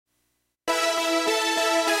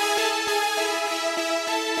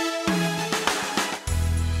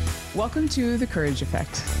Welcome to The Courage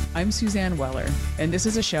Effect. I'm Suzanne Weller, and this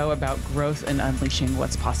is a show about growth and unleashing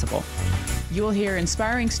what's possible. You will hear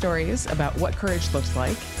inspiring stories about what courage looks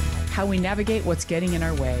like, how we navigate what's getting in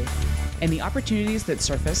our way, and the opportunities that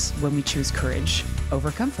surface when we choose courage over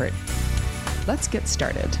comfort. Let's get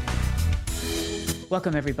started.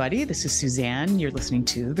 Welcome, everybody. This is Suzanne. You're listening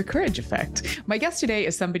to The Courage Effect. My guest today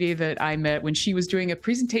is somebody that I met when she was doing a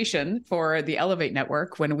presentation for the Elevate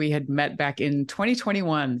Network when we had met back in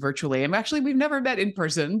 2021 virtually. And actually, we've never met in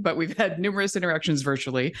person, but we've had numerous interactions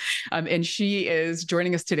virtually. And she is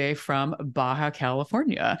joining us today from Baja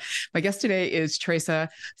California. My guest today is Traca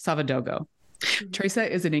Savadogo. Traca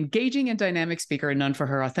is an engaging and dynamic speaker known for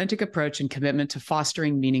her authentic approach and commitment to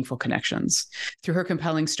fostering meaningful connections. Through her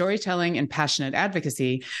compelling storytelling and passionate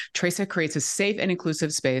advocacy, Traca creates a safe and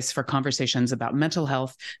inclusive space for conversations about mental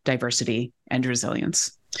health, diversity, and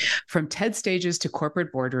resilience. From TED stages to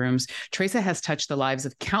corporate boardrooms, Traca has touched the lives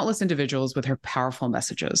of countless individuals with her powerful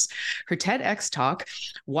messages. Her TEDx talk,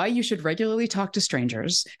 Why You Should Regularly Talk to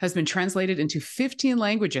Strangers, has been translated into 15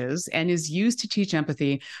 languages and is used to teach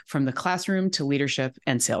empathy from the classroom to leadership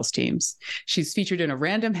and sales teams. She's featured in a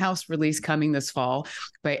Random House release coming this fall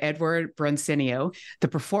by Edward Brunsenio, The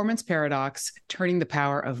Performance Paradox, Turning the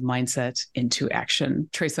Power of Mindset into Action.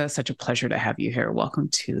 Traca, such a pleasure to have you here. Welcome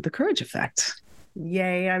to The Courage Effect.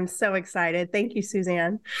 Yay, I'm so excited. Thank you,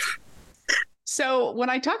 Suzanne. So when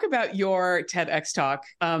I talk about your TEDx talk,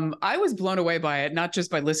 I was blown away by it, not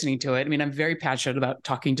just by listening to it. I mean, I'm very passionate about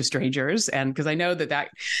talking to strangers, and because I know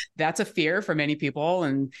that's a fear for many people,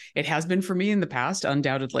 and it has been for me in the past,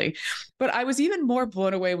 undoubtedly. But I was even more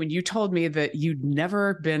blown away when you told me that you'd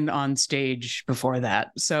never been on stage before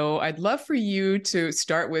that. So I'd love for you to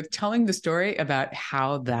start with telling the story about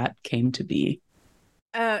how that came to be.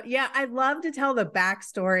 I love to tell the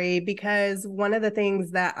backstory because one of the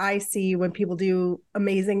things that I see when people do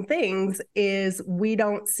amazing things is we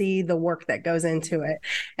don't see the work that goes into it.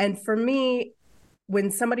 And for me,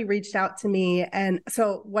 when somebody reached out to me, and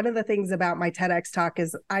so one of the things about my TEDx talk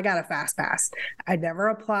is I got a fast pass. I never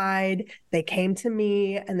applied. They came to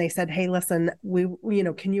me and they said, "Hey, listen,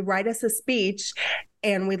 can you write us a speech?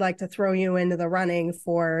 And we'd like to throw you into the running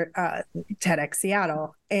for TEDx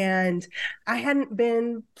Seattle." And I hadn't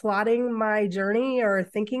been plotting my journey or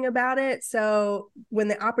thinking about it. So when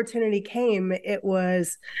the opportunity came, it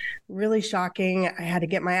was really shocking. I had to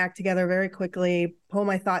get my act together very quickly, pull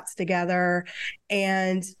my thoughts together.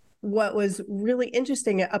 And what was really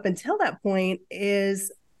interesting up until that point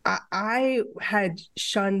is I had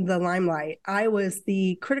shunned the limelight. I was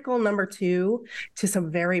the critical number 2 to some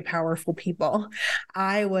very powerful people.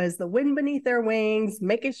 I was the wind beneath their wings,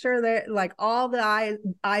 making sure that like all the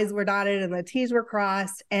I's were dotted and the T's were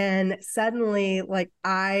crossed. And suddenly, like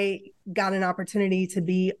I got an opportunity to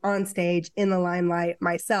be on stage in the limelight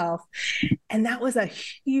myself. And that was a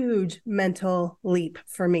huge mental leap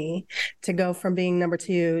for me to go from being number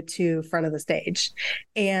 2 to front of the stage.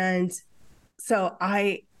 And so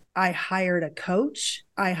I hired a coach.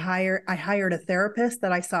 I hired a therapist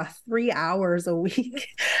that I saw 3 hours a week.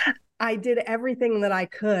 I did everything that I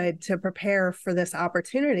could to prepare for this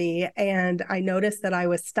opportunity. And I noticed that I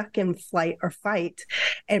was stuck in flight or fight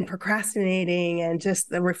and procrastinating and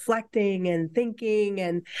just reflecting and thinking.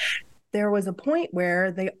 And there was a point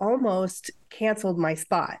where they almost canceled my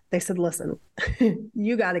spot. They said, "Listen,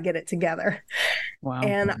 you got to get it together." Wow.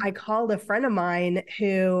 And I called a friend of mine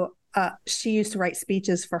who she used to write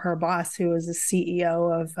speeches for her boss, who was the CEO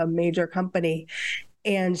of a major company.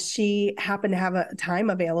 And she happened to have a time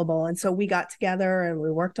available. And so we got together and we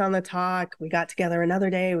worked on the talk. We got together another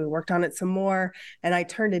day. We worked on it some more. And I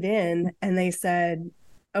turned it in and they said,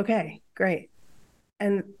 "Okay, great."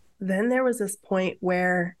 And then there was this point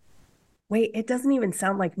where, wait, it doesn't even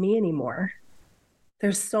sound like me anymore.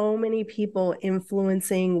 There's so many people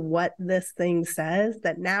influencing what this thing says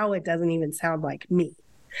that now it doesn't even sound like me.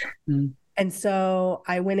 Mm. And so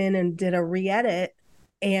I went in and did a re-edit,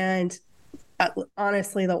 and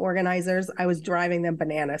honestly, the organizers, I was driving them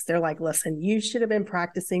bananas. They're like, "Listen, you should have been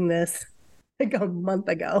practicing this like a month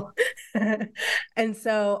ago." And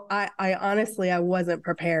so I honestly, I wasn't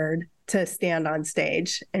prepared to stand on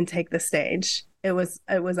stage and take the stage. It was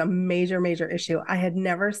a major, major issue. I had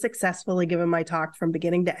never successfully given my talk from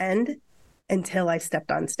beginning to end until I stepped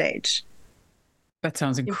on stage. That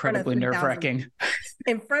sounds incredibly nerve-wracking.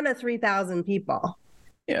 In front of 3,000 people.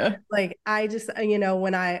 Yeah. Like I just,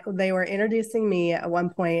 when they were introducing me at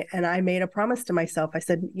one point and I made a promise to myself, I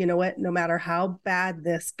said, "You know what, no matter how bad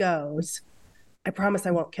this goes, I promise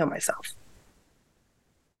I won't kill myself."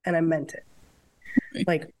 And I meant it.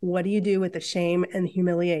 Like, what do you do with the shame and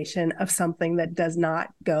humiliation of something that does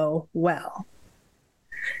not go well?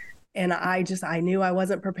 And I knew I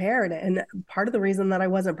wasn't prepared. And part of the reason that I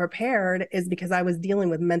wasn't prepared is because I was dealing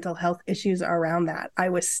with mental health issues around that. I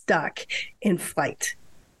was stuck in flight.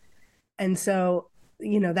 And so,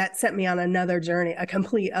 that sent me on another journey, a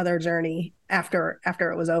complete other journey after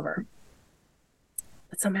it was over.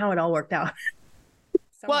 But somehow it all worked out.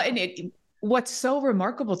 Well, and what's so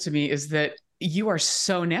remarkable to me is that you are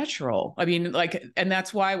so natural. I mean, and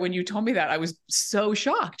that's why when you told me that, I was so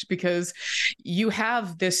shocked, because you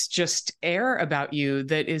have this just air about you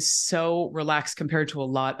that is so relaxed compared to a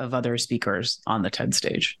lot of other speakers on the TED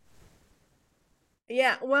stage.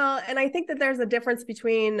 Yeah, well, and I think that there's a difference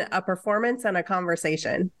between a performance and a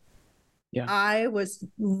conversation. Yeah. I was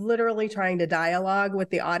literally trying to dialogue with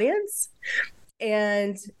the audience,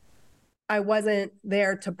 and I wasn't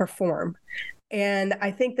there to perform. And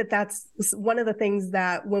I think that that's one of the things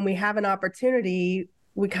that when we have an opportunity,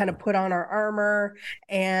 we kind of put on our armor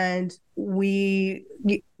and we,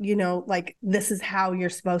 this is how you're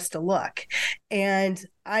supposed to look. And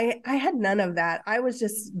I had none of that. I was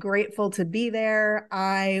just grateful to be there.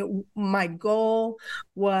 My goal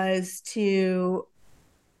was to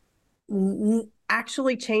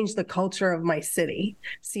actually change the culture of my city.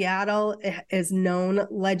 Seattle is known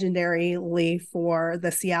legendarily for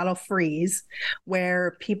the Seattle freeze,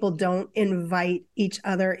 where people don't invite each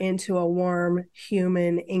other into a warm,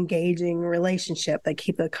 human, engaging relationship. They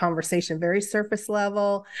keep the conversation very surface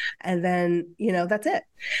level, and then, that's it.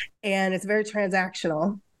 And it's very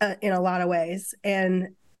transactional in a lot of ways. And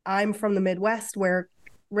I'm from the Midwest, where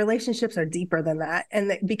relationships are deeper than that.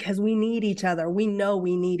 And because we need each other, we know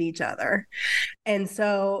we need each other. And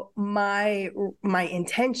so my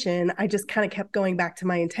intention, I just kind of kept going back to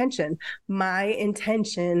my intention. My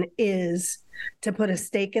intention is to put a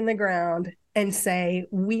stake in the ground and say,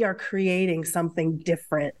 we are creating something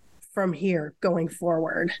different from here going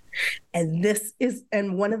forward. And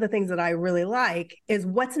one of the things that I really like is,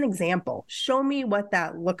 what's an example? Show me what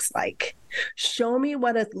that looks like. Show me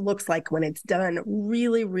what it looks like when it's done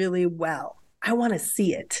really, really well. I want to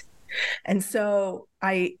see it. And so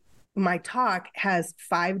my talk has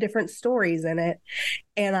 5 different stories in it.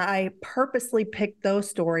 And I purposely picked those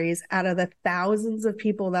stories out of the thousands of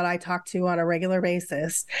people that I talk to on a regular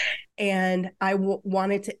basis. And I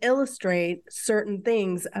wanted to illustrate certain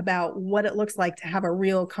things about what it looks like to have a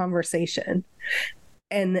real conversation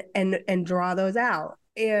and draw those out.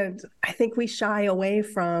 And I think we shy away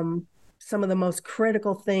from some of the most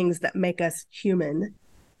critical things that make us human.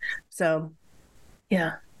 So,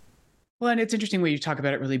 yeah. Well, and it's interesting when you talk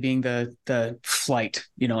about it really being the flight,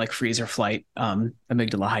 like freeze or flight,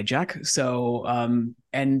 amygdala hijack. So,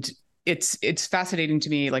 and it's fascinating to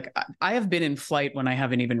me. Like, I have been in flight when I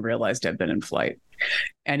haven't even realized I've been in flight,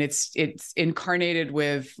 and it's incarnated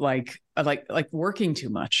with like working too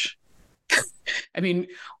much. I mean,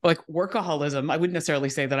 like workaholism. I wouldn't necessarily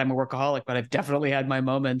say that I'm a workaholic, but I've definitely had my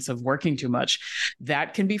moments of working too much.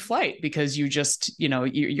 That can be flight, because you just,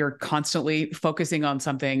 you're constantly focusing on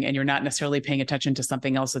something and you're not necessarily paying attention to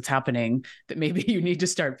something else that's happening that maybe you need to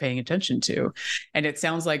start paying attention to. And it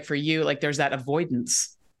sounds like for you, like there's that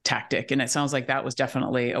avoidance tactic. And it sounds like that was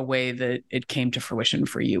definitely a way that it came to fruition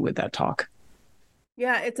for you with that talk.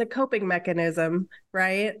 Yeah, it's a coping mechanism,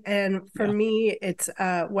 right? And for me, it's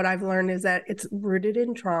what I've learned is that it's rooted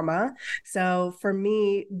in trauma. So for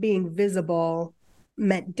me, being visible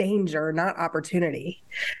meant danger, not opportunity.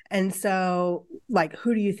 And so, like,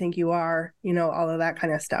 who do you think you are? All of that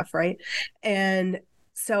kind of stuff, right? And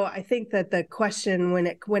so I think that the question when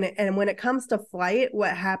it comes to flight,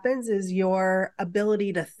 what happens is your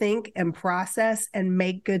ability to think and process and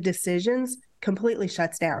make good decisions completely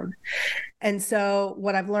shuts down. And so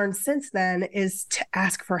what I've learned since then is to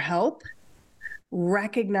ask for help,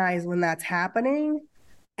 recognize when that's happening,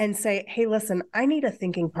 and say, hey, listen, I need a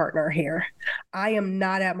thinking partner here. I am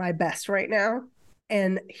not at my best right now.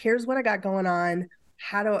 And here's what I got going on.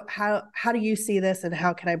 How do you see this, and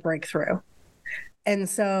how can I break through? And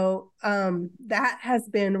so that has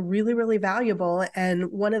been really, really valuable.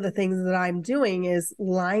 And one of the things that I'm doing is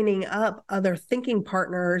lining up other thinking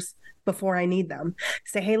partners before I need them.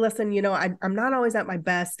 Say, hey, listen, I'm not always at my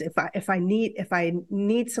best. If I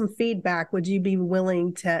need some feedback, would you be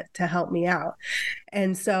willing to help me out?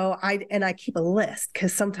 And so I keep a list,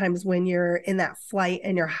 because sometimes when you're in that flight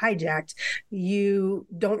and you're hijacked, you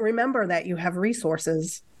don't remember that you have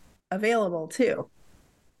resources available too.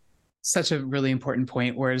 Such a really important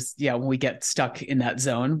point. Whereas, when we get stuck in that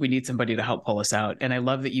zone, we need somebody to help pull us out. And I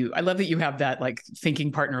love that you have that like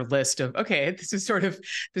thinking partner list of, okay, this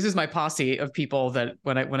is my posse of people that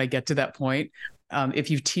when I get to that point, if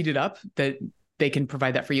you've teed it up, that they can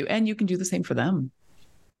provide that for you, and you can do the same for them.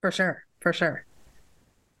 For sure.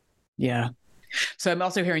 Yeah. So I'm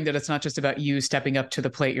also hearing that it's not just about you stepping up to the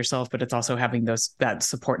plate yourself, but it's also having that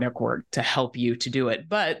support network to help you to do it,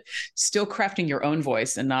 but still crafting your own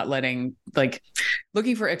voice and not letting, like,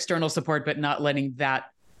 looking for external support, but not letting that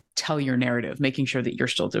tell your narrative, making sure that you're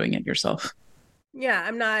still doing it yourself. Yeah,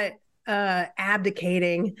 I'm not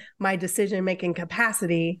abdicating my decision-making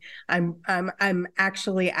capacity. I'm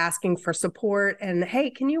actually asking for support and, hey,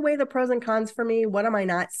 can you weigh the pros and cons for me? What am I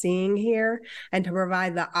not seeing here? And to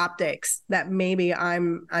provide the optics that maybe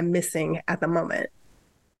I'm missing at the moment.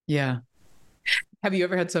 Yeah. Have you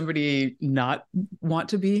ever had somebody not want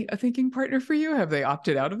to be a thinking partner for you? Have they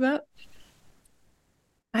opted out of that?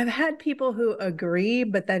 I've had people who agree,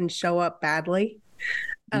 but then show up badly.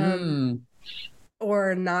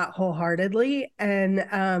 Or not wholeheartedly. And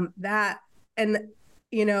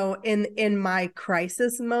in my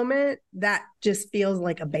crisis moment, that just feels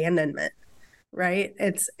like abandonment, right?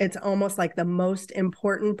 It's almost like the most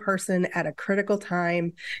important person at a critical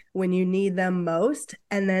time when you need them most,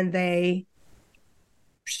 and then they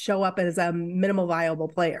show up as a minimal viable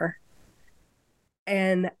player.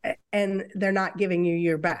 And they're not giving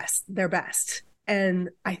you their best. And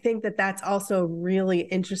I think that that's also really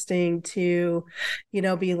interesting to,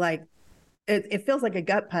 be like, it feels like a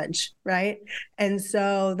gut punch, right? And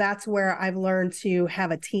so that's where I've learned to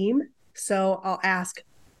have a team. So I'll ask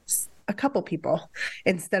a couple people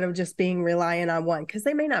instead of just being reliant on one, because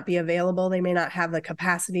they may not be available. They may not have the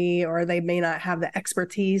capacity, or they may not have the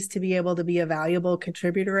expertise to be able to be a valuable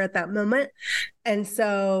contributor at that moment. And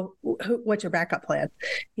so what's your backup plan?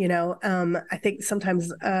 I think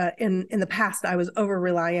sometimes in the past, I was over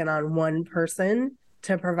reliant on one person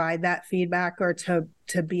to provide that feedback or to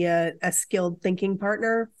be a skilled thinking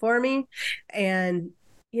partner for me. And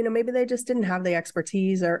maybe they just didn't have the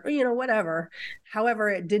expertise or, whatever. However,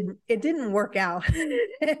 it didn't work out.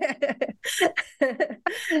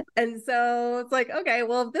 And so it's like, okay,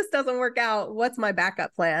 well, if this doesn't work out, what's my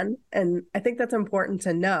backup plan? And I think that's important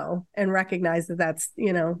to know and recognize that that's,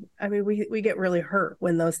 we get really hurt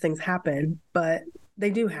when those things happen, but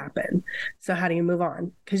they do happen. So how do you move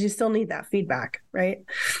on? Because you still need that feedback, right?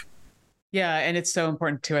 Yeah. And it's so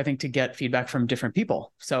important too, I think, to get feedback from different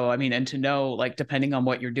people. So, and to know, like, depending on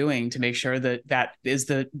what you're doing, to make sure that that is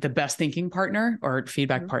the best thinking partner or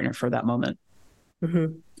feedback partner for that moment.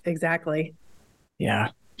 Mm-hmm. Exactly.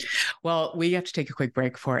 Yeah. Well, we have to take a quick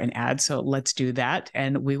break for an ad. So let's do that.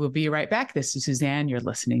 And we will be right back. This is Suzanne. You're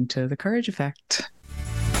listening to The Courage Effect.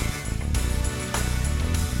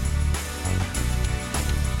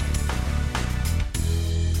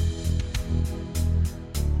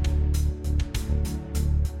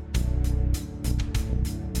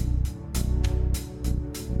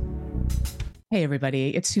 Hey,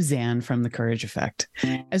 everybody, it's Suzanne from The Courage Effect.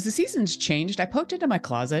 As the seasons changed, I poked into my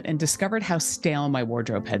closet and discovered how stale my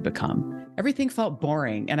wardrobe had become. Everything felt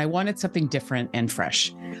boring, and I wanted something different and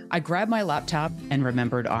fresh. I grabbed my laptop and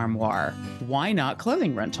remembered Armoire. Why not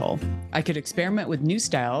clothing rental? I could experiment with new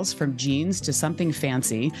styles, from jeans to something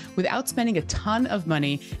fancy, without spending a ton of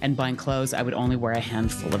money and buying clothes I would only wear a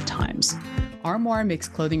handful of times. Armoire makes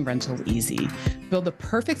clothing rental easy. Build the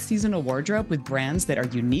perfect seasonal wardrobe with brands that are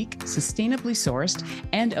unique, sustainably sourced,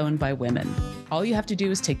 and owned by women. All you have to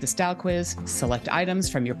do is take the style quiz, select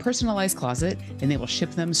items from your personalized closet, and they will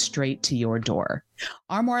ship them straight to your door.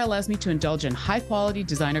 Armoire allows me to indulge in high-quality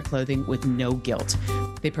designer clothing with no guilt.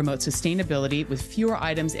 They promote sustainability with fewer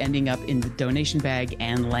items ending up in the donation bag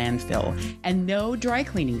and landfill, and no dry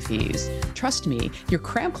cleaning fees. Trust me, your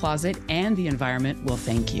cramped closet and the environment will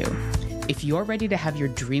thank you. If you're ready to have your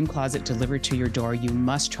dream closet delivered to your door, you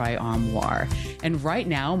must try Armoire. And right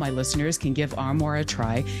now, my listeners can give Armoire a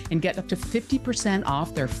try and get up to 50%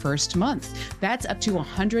 off their first month. That's up to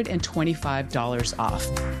 $125 off.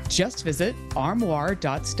 Just visit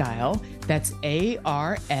armoire.style. That's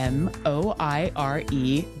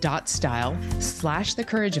ARMOIRE.style/The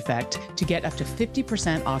Courage Effect to get up to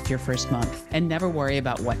 50% off your first month and never worry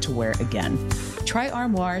about what to wear again. Try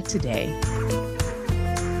Armoire today.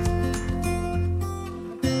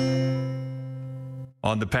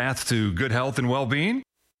 On the path to good health and well-being?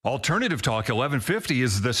 Alternative Talk 1150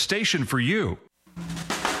 is the station for you.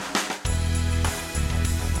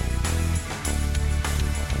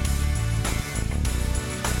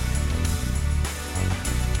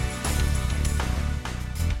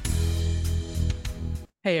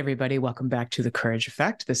 Hey, Hey, everybody. Welcome back to The Courage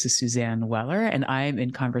Effect. This is Suzanne Weller, and I'm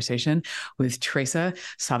in conversation with Traca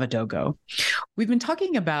Savadogo. We've been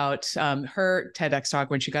talking about her TEDx talk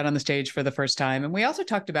when she got on the stage for the first time. And we also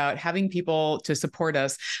talked about having people to support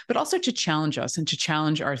us, but also to challenge us and to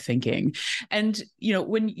challenge our thinking. And, you know,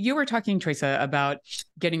 when you were talking, Traca, about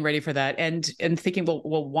getting ready for that and thinking,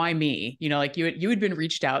 well, why me? You know, like you had been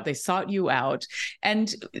reached out, they sought you out.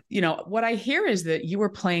 And, you know, what I hear is that you were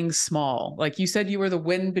playing small. Like you said, you were the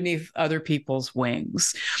wind beneath other people's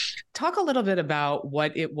wings. Talk a little bit about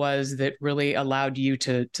what it was that really allowed you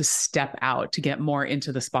to step out, to get more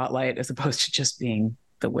into the spotlight as opposed to just being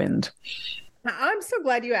the wind. I'm so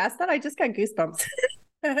glad you asked that. I just got goosebumps.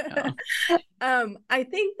 I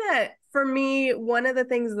think that for me, one of the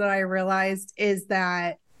things that I realized is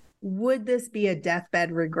that would this be a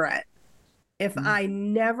deathbed regret? If I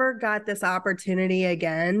never got this opportunity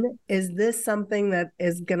again, is this something that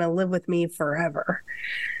is going to live with me forever?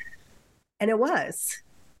 And it was.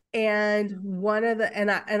 And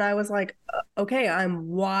I was like, okay, I'm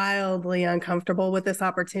wildly uncomfortable with this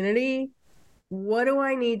opportunity. What do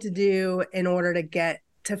I need to do in order to get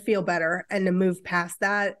to feel better and to move past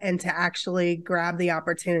that and to actually grab the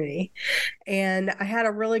opportunity? And I had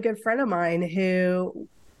a really good friend of mine who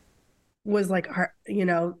was like, you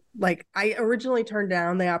know, like I originally turned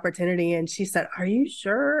down the opportunity and she said, "Are you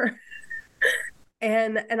sure?"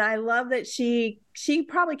 And I love that she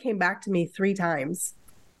probably came back to me 3 times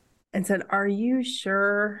and said, "Are you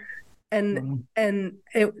sure?" And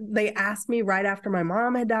they asked me right after my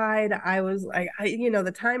mom had died. I was like, you know,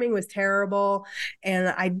 the timing was terrible. And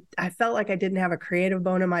I felt like I didn't have a creative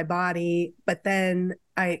bone in my body. But then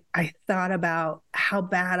I thought about how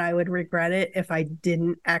bad I would regret it if I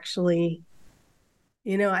didn't actually,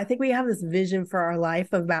 you know, I think we have this vision for our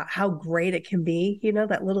life about how great it can be. You know,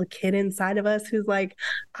 that little kid inside of us who's like,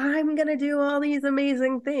 I'm going to do all these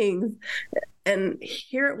amazing things. And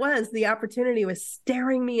here it was, the opportunity was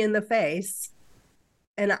staring me in the face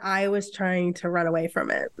and I was trying to run away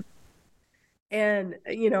from it. And,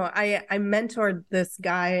 you know, I mentored this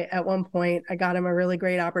guy at one point. I got him a really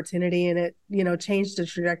great opportunity and it, you know, changed the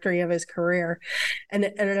trajectory of his career.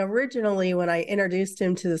 And originally when I introduced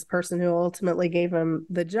him to this person who ultimately gave him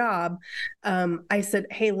the job, I said,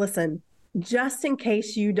 "Hey, listen, just in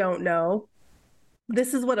case you don't know,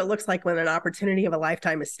 this is what it looks like when an opportunity of a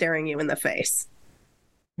lifetime is staring you in the face."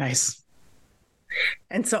 Nice.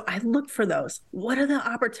 And so I look for those. What are the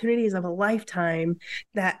opportunities of a lifetime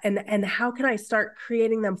that, and how can I start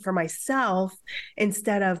creating them for myself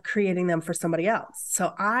instead of creating them for somebody else?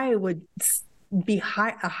 So I would be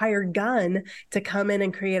a hired gun to come in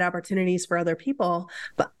and create opportunities for other people.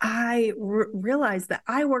 But I realized that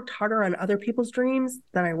I worked harder on other people's dreams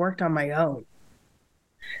than I worked on my own.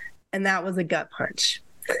 And that was a gut punch.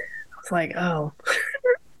 I was like, oh.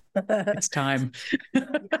 It's time. Yeah,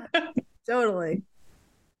 totally.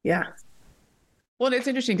 Yeah. Well, it's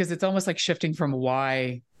interesting because it's almost like shifting from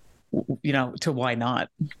why, you know, to why not.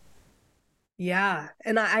 Yeah.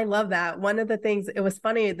 And I love that. One of the things, it was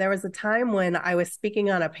funny, there was a time when I was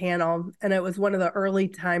speaking on a panel and it was one of the early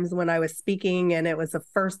times when I was speaking and it was the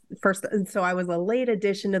first, and so I was a late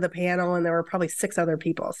addition to the panel and there were probably 6 other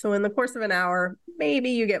people. So in the course of an hour,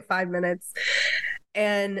 maybe you get 5 minutes.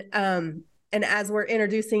 And as we're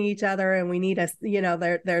introducing each other and we need a, you know,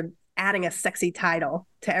 they're adding a sexy title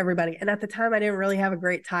to everybody. And at the time I didn't really have a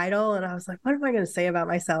great title. And I was like, what am I going to say about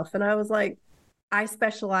myself? And I was like, I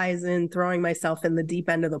specialize in throwing myself in the deep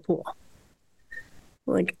end of the pool.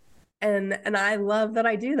 Like, and I love that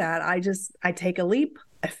I do that. I take a leap,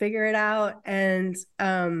 I figure it out. And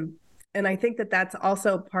I think that that's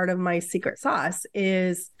also part of my secret sauce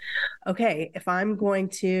is, okay, if I'm going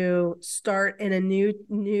to start in a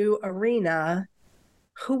new arena,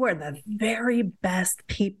 who are the very best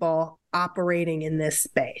people operating in this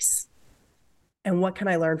space? And what can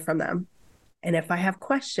I learn from them? And if I have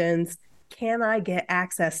questions, can I get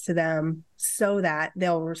access to them so that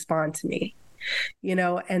they'll respond to me? You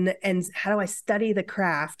know, and how do I study the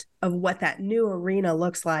craft of what that new arena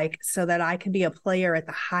looks like so that I can be a player at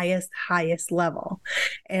the highest level?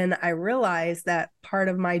 And I realized that part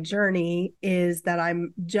of my journey is that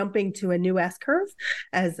I'm jumping to a new S curve,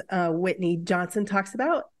 as Whitney Johnson talks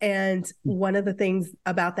about. And one of the things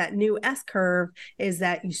about that new S curve is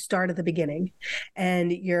that you start at the beginning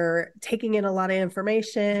and you're taking in a lot of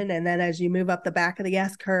information. And then as you move up the back of the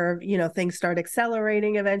S curve, you know, things start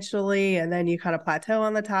accelerating eventually. And then you kind of plateau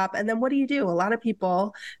on the top. And then what do? A lot of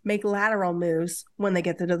people make lateral moves when they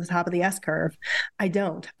get to the top of the S curve. I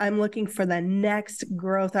don't. I'm looking for the next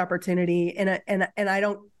growth opportunity. And I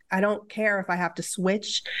don't care if I have to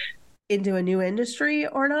switch into a new industry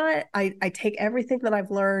or not. I take everything that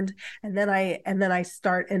I've learned and then I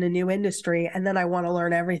start in a new industry, and then I want to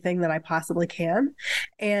learn everything that I possibly can.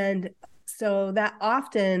 And so that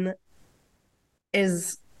often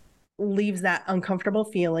leaves that uncomfortable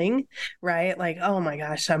feeling, right? Like, oh my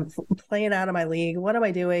gosh, I'm playing out of my league. What am I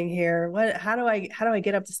doing here? How do I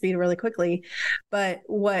get up to speed really quickly? But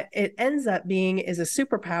what it ends up being is a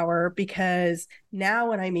superpower, because now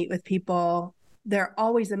when I meet with people, they're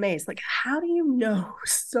always amazed. Like, how do you know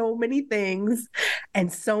so many things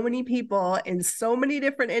and so many people in so many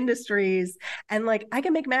different industries? And like, I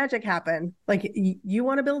can make magic happen. Like, you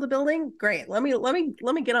want to build a building? Great. Let me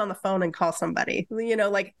get on the phone and call somebody.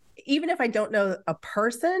 Like, even if I don't know a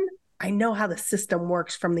person, I know how the system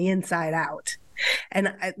works from the inside out.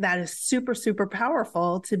 And that is super, super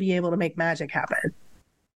powerful to be able to make magic happen.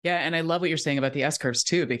 Yeah. And I love what you're saying about the S curves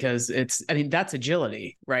too, because that's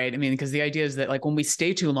agility, right? Because the idea is that like when we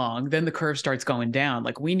stay too long, then the curve starts going down.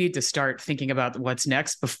 Like we need to start thinking about what's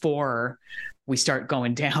next before we start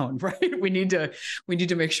going down, right? We need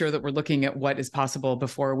to make sure that we're looking at what is possible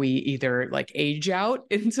before we either like age out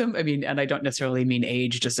into, and I don't necessarily mean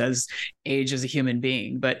age just as age as a human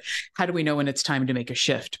being, but how do we know when it's time to make a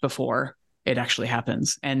shift before it actually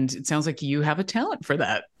happens? And it sounds like you have a talent for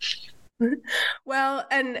that. Well,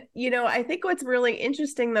 and, I think what's really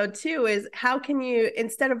interesting, though, too, is how can you,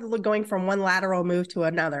 instead of going from one lateral move to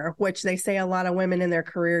another, which they say a lot of women in their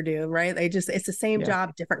career do, right? It's the same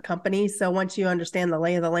job, different companies. So once you understand the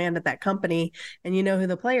lay of the land at that company and you know who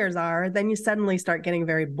the players are, then you suddenly start getting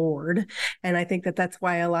very bored. And I think that that's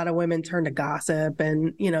why a lot of women turn to gossip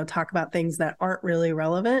and, talk about things that aren't really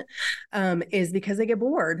relevant, is because they get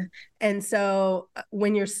bored. And so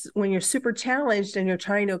when you're super challenged and you're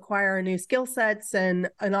trying to acquire a new skill sets and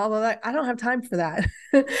all of that, I don't have time for that.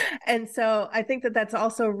 And so I think that that's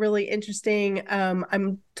also really interesting.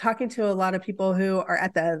 I'm talking to a lot of people who are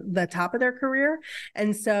at the top of their career.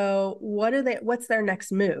 And so what's their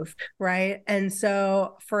next move? Right. And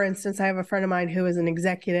so, for instance, I have a friend of mine who is an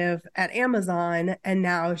executive at Amazon, and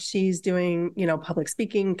now she's doing, public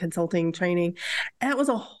speaking, consulting, training. And that was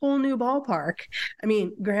a whole new ballpark.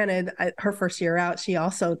 Granted, her first year out, she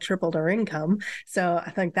also tripled her income. So I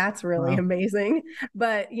think that's really amazing.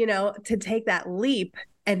 But, to take that leap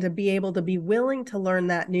and to be able to be willing to learn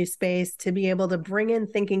that new space, to be able to bring in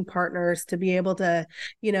thinking partners, to be able to,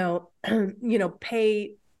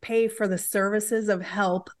 pay for the services of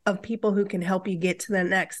help of people who can help you get to the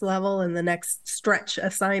next level and the next stretch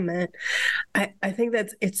assignment. I think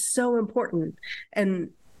it's so important, and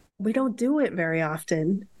we don't do it very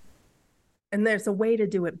often. And there's a way to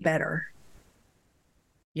do it better.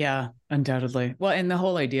 Yeah, undoubtedly. Well, and the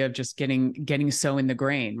whole idea of just getting so in the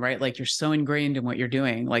grain, right? Like you're so ingrained in what you're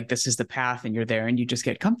doing, like this is the path and you're there and you just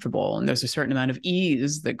get comfortable. And there's a certain amount of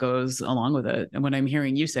ease that goes along with it. And what I'm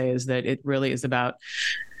hearing you say is that it really is about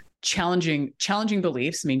challenging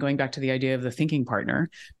beliefs. Going back to the idea of the thinking partner.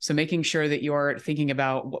 So making sure that you're thinking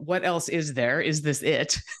about what else is there? Is this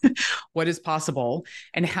it? What is possible?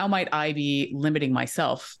 And how might I be limiting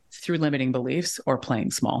myself through limiting beliefs or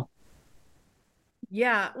playing small?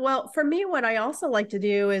 Yeah. Well, for me, what I also like to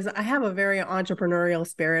do is I have a very entrepreneurial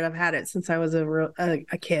spirit. I've had it since I was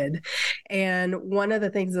a kid. And one of the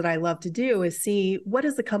things that I love to do is see what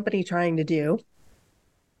is the company trying to do.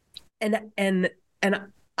 And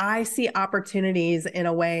I see opportunities in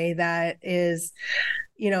a way that is,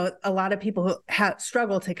 a lot of people who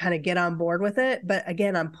struggle to kind of get on board with it. But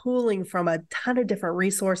again, I'm pulling from a ton of different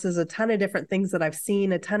resources, a ton of different things that I've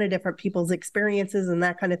seen, a ton of different people's experiences and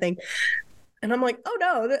that kind of thing. And I'm like, oh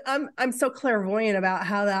no, I'm so clairvoyant about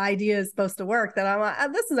how the idea is supposed to work that I'm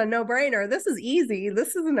like, this is a no-brainer. This is easy.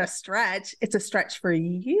 This isn't a stretch. It's a stretch for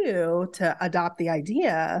you to adopt the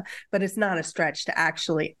idea, but it's not a stretch to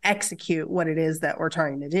actually execute what it is that we're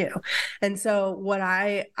trying to do. And so what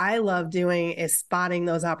I love doing is spotting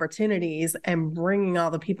those opportunities and bringing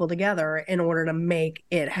all the people together in order to make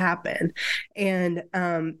it happen. And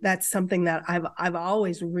that's something that I've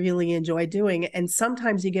always really enjoyed doing. And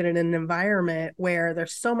sometimes you get in an environment where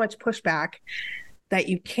there's so much pushback that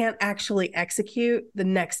you can't actually execute the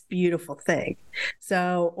next beautiful thing.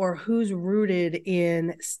 So, or who's rooted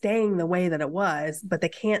in staying the way that it was, but they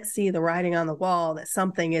can't see the writing on the wall that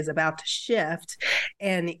something is about to shift.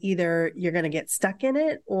 And either you're going to get stuck in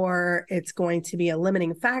it, or it's going to be a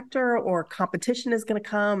limiting factor, or competition is going to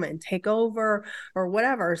come and take over, or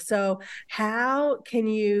whatever. So how can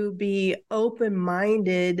you be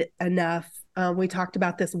open-minded enough? We talked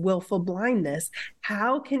about this willful blindness.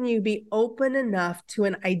 How can you be open enough to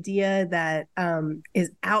an idea that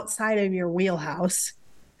is outside of your wheelhouse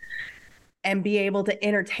and be able to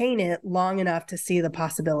entertain it long enough to see the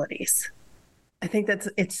possibilities. I think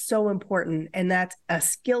it's so important. And that's a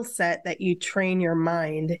skill set that you train your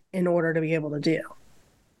mind in order to be able to do.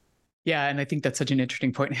 Yeah. And I think that's such an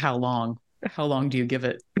interesting point. How long do you give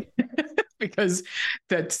it? Because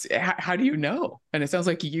that's, how do you know? And it sounds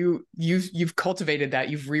like you've cultivated that,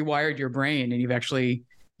 you've rewired your brain, and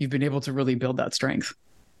you've been able to really build that strength.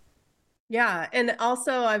 Yeah. And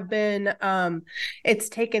also it's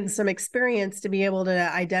taken some experience to be able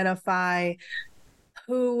to identify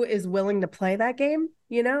who is willing to play that game,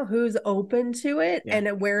 who's open to it,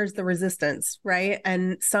 and where's the resistance, right?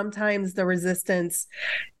 And sometimes the resistance,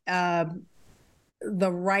 the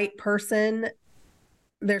right person,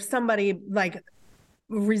 there's somebody like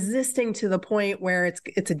resisting to the point where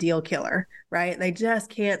it's a deal killer, right? They just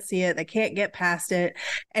can't see it. They can't get past it.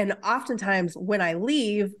 And oftentimes when I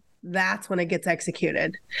leave, that's when it gets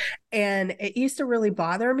executed. And it used to really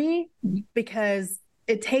bother me because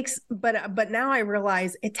it takes, but now I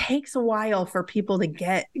realize it takes a while for people to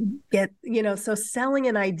get, so selling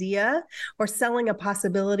an idea or selling a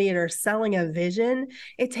possibility or selling a vision,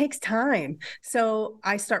 it takes time. So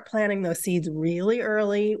I start planting those seeds really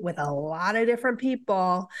early with a lot of different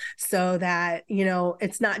people so that,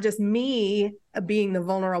 it's not just me being the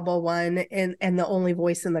vulnerable one and the only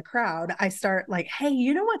voice in the crowd. I start like, hey,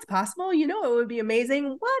 you know what's possible? It would be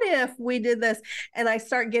amazing. What if we did this? And I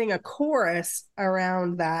start getting a chorus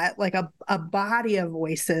around that, like a body of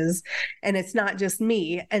voices. And it's not just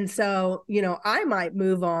me. And so, I might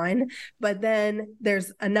move on, but then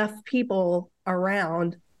there's enough people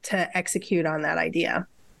around to execute on that idea.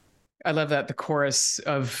 I love that.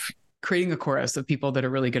 Creating a chorus of people that are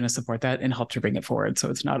really going to support that and help to bring it forward. So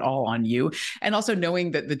it's not all on you. And also knowing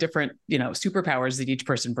that the different, superpowers that each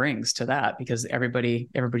person brings to that, because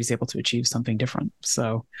everybody's able to achieve something different.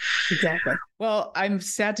 So exactly. Well, I'm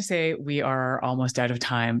sad to say we are almost out of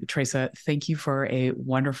time. Traca, thank you for a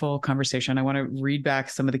wonderful conversation. I want to read back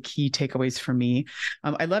some of the key takeaways for me.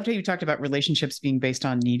 I loved how you talked about relationships being based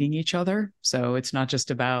on needing each other. So it's not just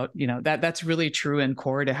about, that's really true and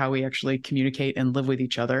core to how we actually communicate and live with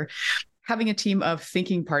each other. Having a team of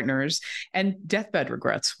thinking partners and deathbed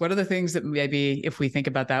regrets. What are the things that maybe if we think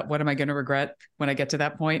about that, what am I going to regret when I get to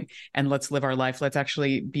that point? And let's live our life. Let's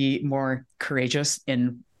actually be more courageous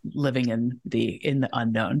in living in the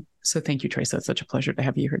unknown. So thank you, Traca. It's such a pleasure to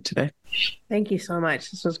have you here today. Thank you so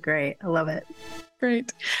much. This was great. I love it.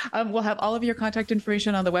 Great. We'll have all of your contact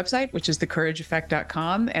information on the website, which is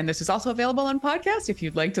thecourageeffect.com. And this is also available on podcast if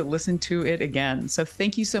you'd like to listen to it again. So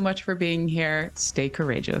thank you so much for being here. Stay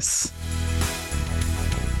courageous.